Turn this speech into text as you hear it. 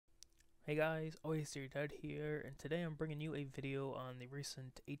Hey guys, Always Your Dad here, and today I'm bringing you a video on the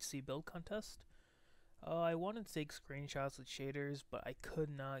recent HC build contest. I wanted to take screenshots with shaders, but I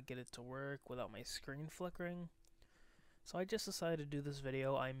could not get it to work without my screen flickering. So I just decided to do this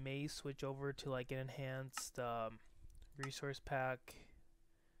video. I may switch over to like an enhanced resource pack.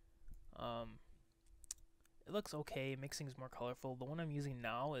 It looks okay, makes things more colorful. The one I'm using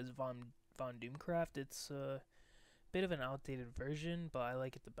now is Von Doomcraft. It's a bit of an outdated version, but I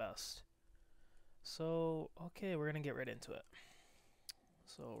like it the best. So, okay, we're gonna get right into it.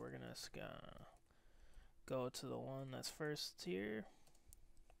 So we're gonna go to the one that's first here.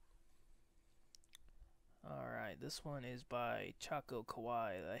 Alright, this one is by Chaco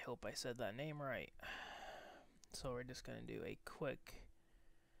Kawaii. I hope I said that name right. So we're just gonna do a quick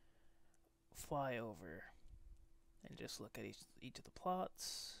flyover and just look at each of the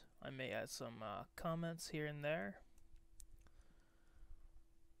plots. I may add some comments here and there.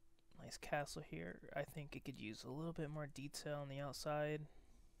 Nice castle here. I think it could use a little bit more detail on the outside,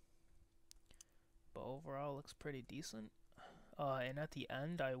 but overall looks pretty decent. And at the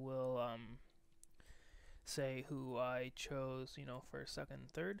end I will say who I chose, for second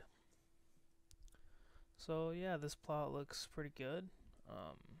and third. So yeah, this plot looks pretty good.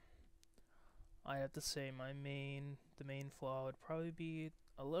 I have to say the main flaw would probably be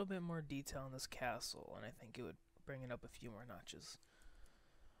a little bit more detail in this castle, and I think it would bring it up a few more notches.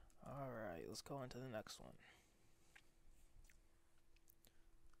 Alright, let's go on to the next one.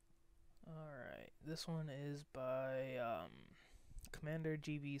 Alright, this one is by Commander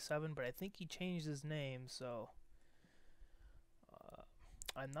GB7, but I think he changed his name, so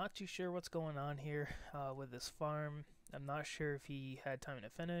I'm not too sure what's going on here with this farm. I'm not sure if he had time to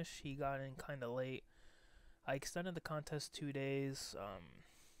finish. He got in kind of late. I extended the contest 2 days.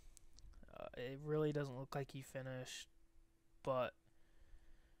 It really doesn't look like he finished, but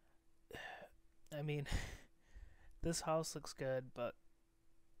I mean, this house looks good, but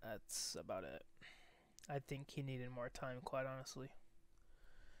that's about it. I think he needed more time, quite honestly.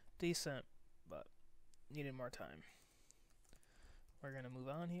 Decent, but needed more time. We're gonna move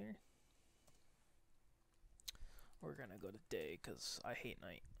on here. We're gonna go to day, because I hate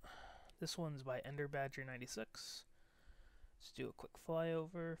night. This one's by Ender Badger 96. Let's do a quick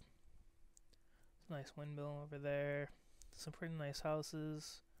flyover. Nice windmill over there. Some pretty nice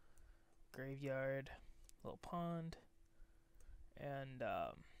houses. Graveyard. Little pond. And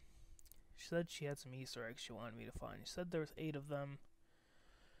she said she had some Easter eggs she wanted me to find. She said there was 8 of them.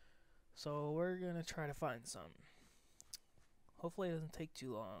 So we're gonna try to find some. Hopefully it doesn't take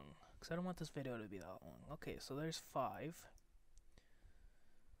too long, because I don't want this video to be that long. Okay, so there's 5.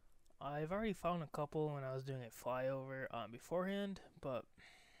 I've already found a couple when I was doing a flyover beforehand, but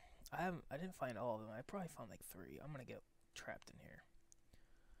I didn't find all of them. I probably found like 3. I'm gonna get trapped in here.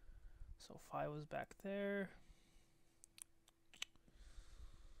 So 5 was back there.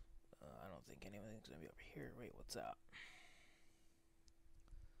 I don't think anything's gonna be over here. Wait, what's that?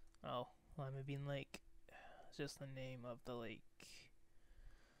 Oh, Lima Bean Lake. It's just the name of the lake.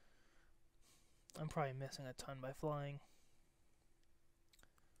 I'm probably missing a ton by flying.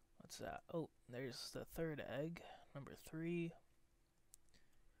 What's that? Oh, there's the 3rd egg. Number 3.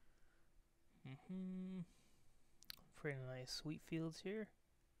 Pretty nice wheat fields here.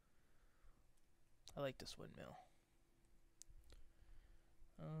 I like this windmill.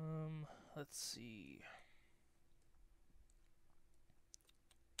 Let's see.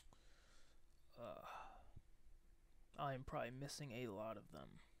 I'm probably missing a lot of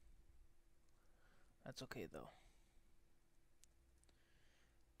them. That's okay though.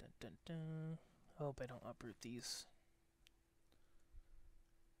 Dun dun dun. I hope I don't uproot these.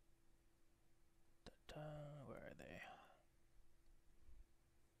 Dun dun. Where are they?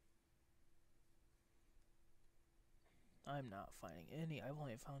 I'm not finding any. I've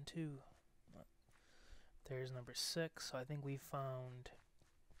only found 2. There's number 6. So I think we found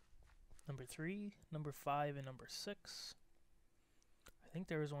number 3, number 5, and number 6. I think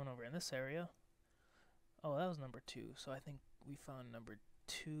there was one over in this area. Oh, that was number 2. So I think we found number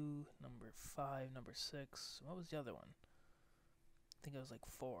 2, number 5, number 6. What was the other one? I think it was like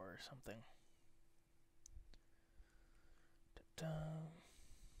 4 or something. Da-da.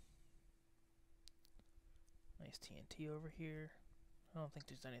 Nice TNT over here. I don't think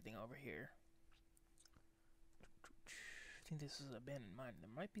there's anything over here. I think this is an abandoned mine. There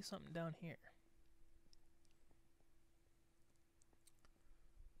might be something down here.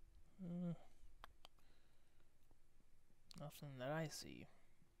 Nothing that I see.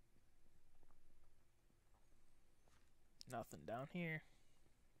 Nothing down here.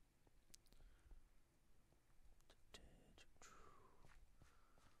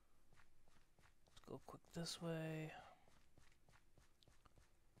 Go quick this way.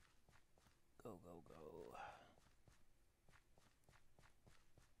 Go, go, go.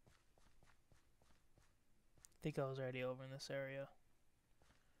 I think I was already over in this area.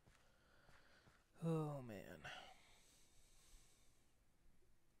 Oh, man.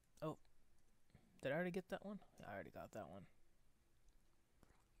 Oh. Did I already get that one? Yeah, I already got that one.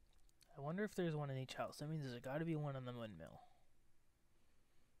 I wonder if there's one in each house. That means there's got to be one in the windmill.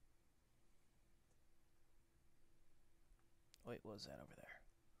 Wait, what was that over there?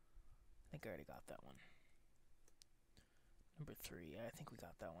 I think I already got that one. Number 3. I think we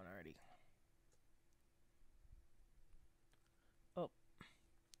got that one already. Oh.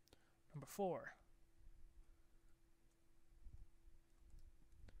 Number 4.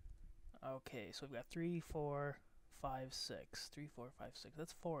 Okay, so we've got 3, 4, 5, 6. 3, 4, 5, 6.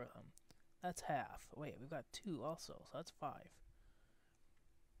 That's 4 of them. That's half. Wait, we've got 2 also, so that's 5.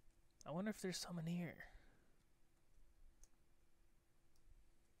 I wonder if there's some in here.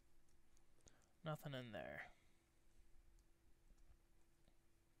 Nothing in there.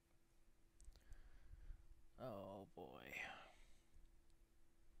 Oh boy.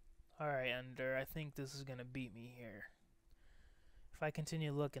 Alright, Ender, I think this is gonna beat me here. If I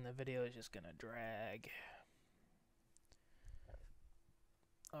continue looking, the video is just gonna drag.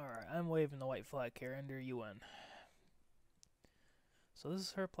 Alright, I'm waving the white flag here. Ender, you win. So this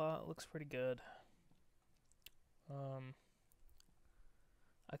is her plot. Looks pretty good.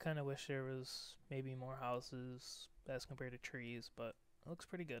 I kind of wish there was maybe more houses as compared to trees, but it looks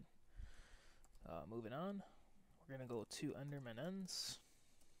pretty good. Moving on, we're gonna go to Enderman Ends.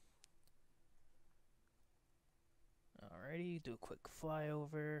 Alrighty, do a quick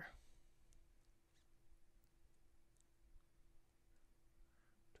flyover.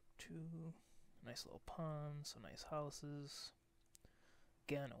 Two nice little ponds, some nice houses.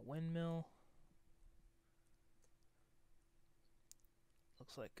 Again, a windmill.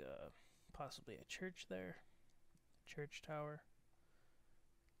 Looks like possibly a church there. Church tower.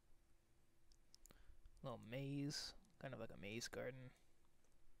 Little maze, kind of like a maze garden.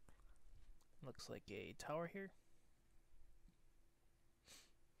 Looks like a tower here.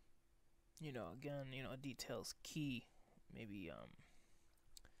 You know, again, detail's key. Maybe,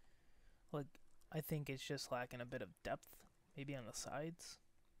 like, I think it's just lacking a bit of depth, maybe on the sides.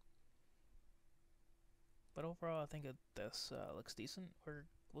 But overall, I think this looks decent.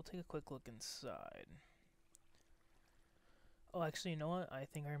 We'll take a quick look inside. Oh, actually, you know what? I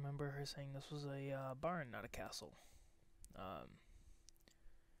think I remember her saying this was a barn, not a castle.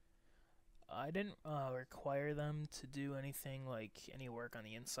 I didn't require them to do anything like any work on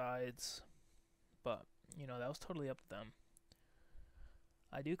the insides, but that was totally up to them.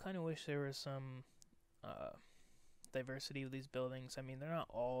 I do kind of wish there was some diversity with these buildings. I mean, they're not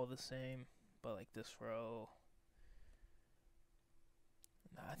all the same, but like this row,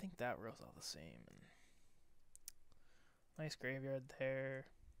 I think that row's all the same. And nice graveyard there.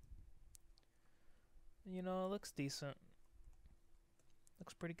 It looks decent.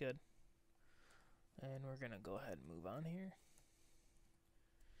 Looks pretty good. And we're gonna go ahead and move on here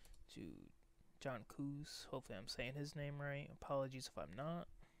to John Coos. Hopefully I'm saying his name right. Apologies if I'm not.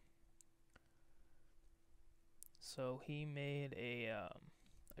 So he made a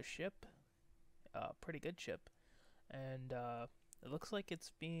ship, a pretty good ship, and it looks like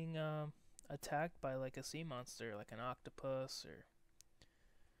it's being attacked by like a sea monster, like an octopus, or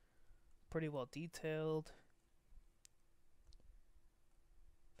pretty well detailed.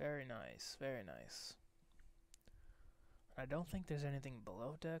 Very nice, very nice. I don't think there's anything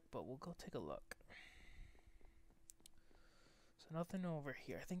below deck, but we'll go take a look. So nothing over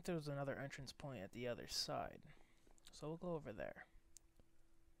here. I think there's another entrance point at the other side. So we'll go over there.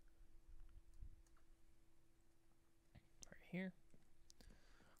 Right here.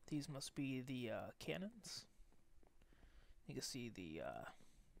 These must be the cannons. You can see the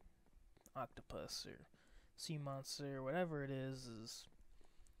octopus or sea monster, whatever it is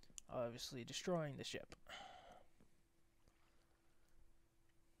obviously destroying the ship.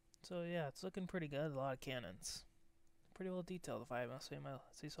 So yeah, it's looking pretty good. A lot of cannons. Pretty well detailed, if I must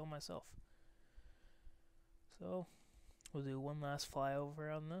say so myself. So we'll do one last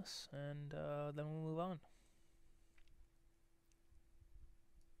flyover on this, and then we'll move on.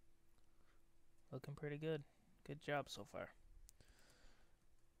 Looking pretty good. Good job so far.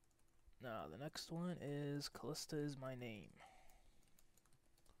 Now the next one is Callista Is My Name.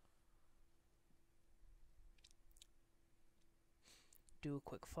 Do a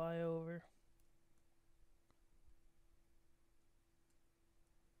quick flyover.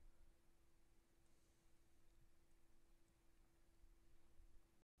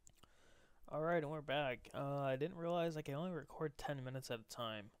 Alright, and we're back. I didn't realize I can only record 10 minutes at a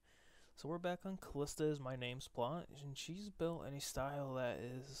time. So we're back on Callista's My Name's Plot, and she's built any style that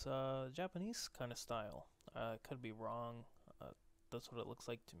is Japanese kind of style. Could be wrong. That's what it looks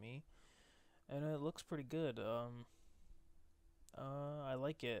like to me. And it looks pretty good. I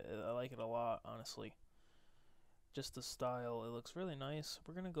like it. I like it a lot, honestly. Just the style, it looks really nice.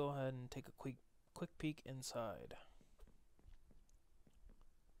 We're gonna go ahead and take a quick peek inside.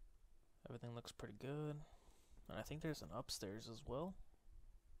 Everything looks pretty good. And I think there's an upstairs as well.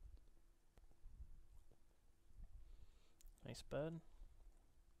 Nice bed.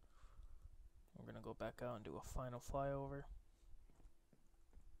 We're gonna go back out and do a final flyover.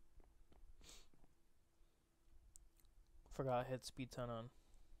 Forgot I hit speed 10 on.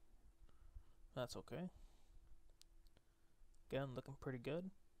 That's okay. Again, looking pretty good.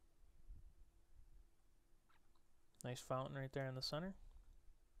 Nice fountain right there in the center.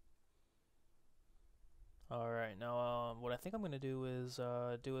 Alright, now what I think I'm going to do is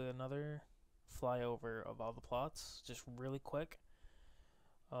do another flyover of all the plots, just really quick,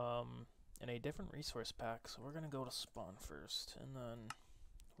 in a different resource pack. So we're going to go to spawn first, and then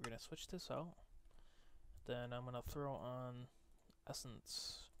we're going to switch this out. Then I'm going to throw on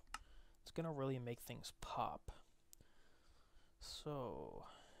essence. It's going to really make things pop. So,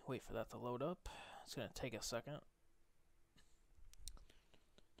 wait for that to load up. It's going to take a second.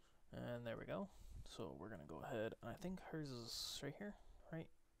 And there we go. So we're going to go ahead. I think hers is right here, right?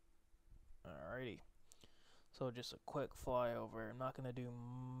 Alrighty. So just a quick flyover. I'm not going to do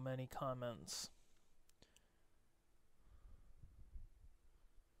many comments.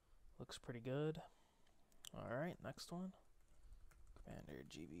 Looks pretty good. Alright, next one. Commander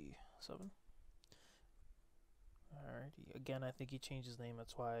GB7. Alrighty. Again, I think he changed his name.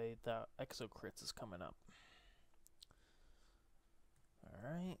 That's why the Exocrits is coming up.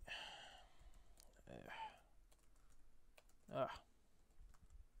 Alright.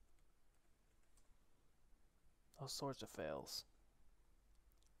 All sorts of fails.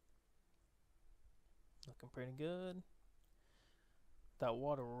 Looking pretty good. That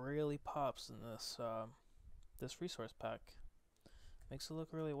water really pops in this this resource pack. Makes it look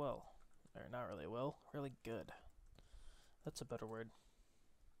really well. Or not really well, really good. That's a better word.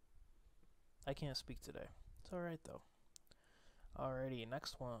 I can't speak today. It's alright though. Alrighty,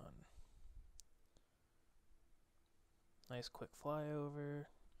 next one. Nice quick flyover.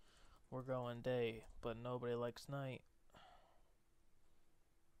 We're going day, but nobody likes night.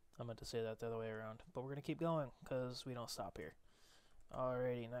 I meant to say that the other way around. But we're going to keep going, because we don't stop here.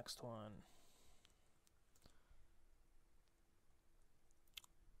 Alrighty, next one.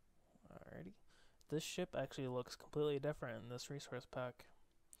 Alrighty. This ship actually looks completely different in this resource pack.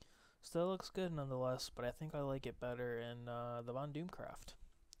 Still looks good nonetheless, but I think I like it better in the Von Doomcraft.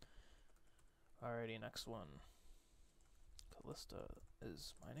 Alrighty, next one. Callista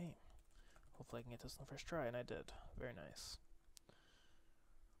is my name. Hopefully I can get this on the first try, and I did. Very nice.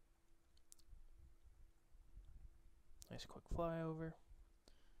 Nice quick flyover.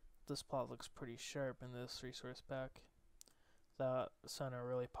 This plot looks pretty sharp in this resource pack. That center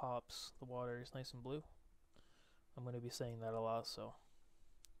really pops. The water is nice and blue. I'm going to be saying that a lot, so.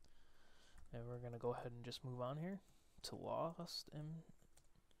 And we're going to go ahead and just move on here to Lost. And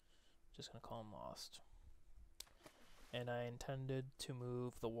just going to call him Lost. And I intended to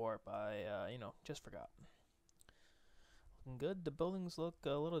move the warp. Just forgot. Looking good. The buildings look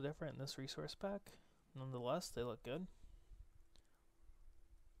a little different in this resource pack. Nonetheless, they look good.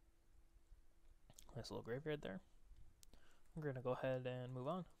 Nice little graveyard there. We're going to go ahead and move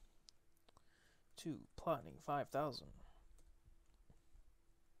on to plotting 5,000.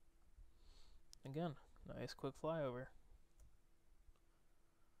 Again, nice quick flyover.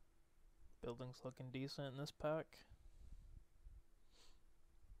 Buildings looking decent in this pack.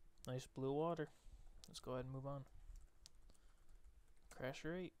 Nice blue water. Let's go ahead and move on. Crash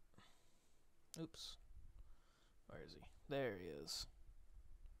rate. Oops. Where is he? There he is.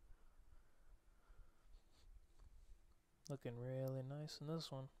 Looking really nice in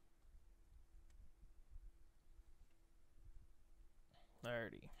this one.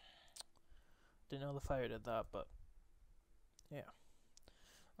 Alrighty. Didn't know the fire did that, but yeah.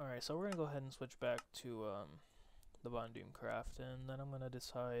 Alright, so we're going to go ahead and switch back to the Von Doomcraft, and then I'm going to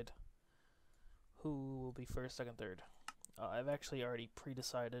decide who will be first, second, third. I've actually already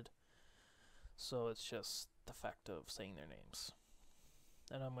pre-decided, so it's just the fact of saying their names.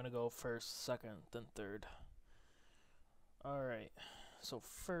 And I'm going to go first, second, then third. Alright, so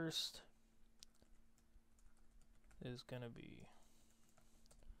first is going to be...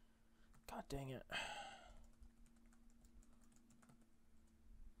 God dang it.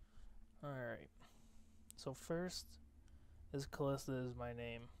 Alright. So first is Callista is my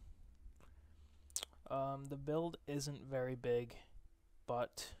name. The build isn't very big,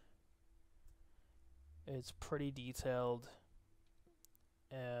 but it's pretty detailed,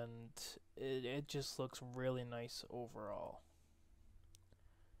 and it just looks really nice overall.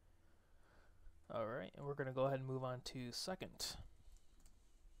 Alright, and we're going to go ahead and move on to second.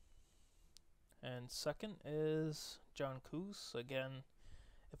 And second is John Coos. Again,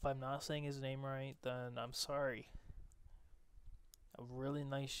 if I'm not saying his name right, then I'm sorry. A really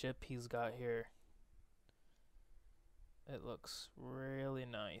nice ship he's got here. It looks really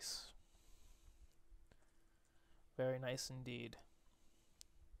nice. Very nice indeed.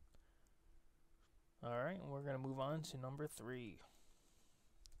 Alright, we're going to move on to number 3.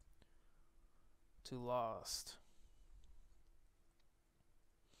 To Lost.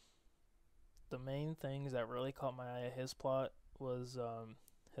 The main things that really caught my eye at his plot was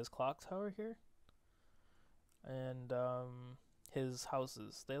his clock tower here, and his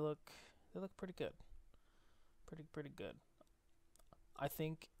houses. They look pretty good. Pretty good. I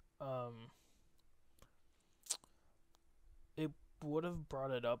think it would have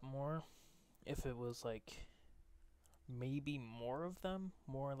brought it up more if it was like maybe more of them,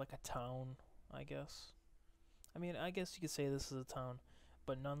 more like a town, I guess. I mean, I guess you could say this is a town,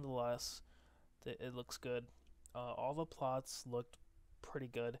 but nonetheless, it looks good. All the plots looked pretty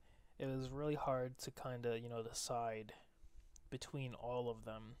good. It was really hard to kind of, decide between all of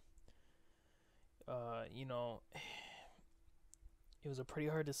them. It was a pretty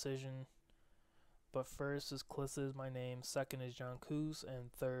hard decision. But first is Callista is my name, second is John Coos,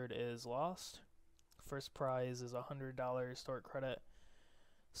 and third is Lost. First prize is $100 store credit.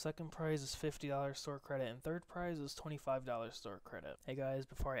 Second prize is $50 store credit, and third prize is $25 store credit. Hey guys,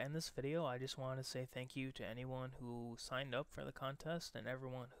 before I end this video, I just want to say thank you to anyone who signed up for the contest and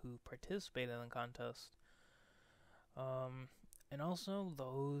everyone who participated in the contest. And also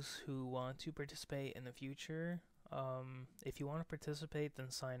those who want to participate in the future. If you want to participate, then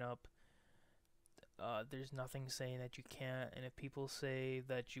sign up. There's nothing saying that you can't, and if people say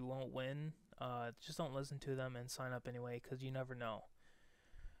that you won't win, just don't listen to them and sign up anyway, because you never know.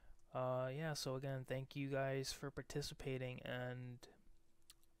 Yeah, so again, thank you guys for participating, and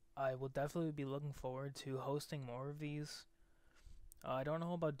I will definitely be looking forward to hosting more of these. I don't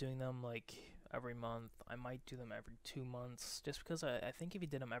know about doing them like every month. I might do them every 2 months, just because I think if you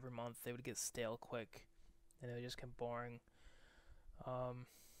did them every month, they would get stale quick, and it would just get boring.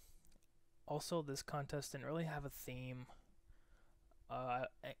 Also, this contest didn't really have a theme.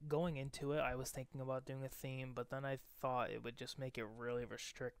 Going into it, I was thinking about doing a theme, but then I thought it would just make it really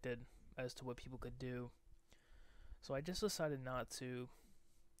restricted as to what people could do. So I just decided not to.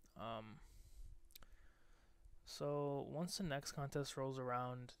 So once the next contest rolls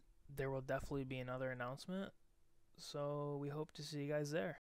around, there will definitely be another announcement. So we hope to see you guys there.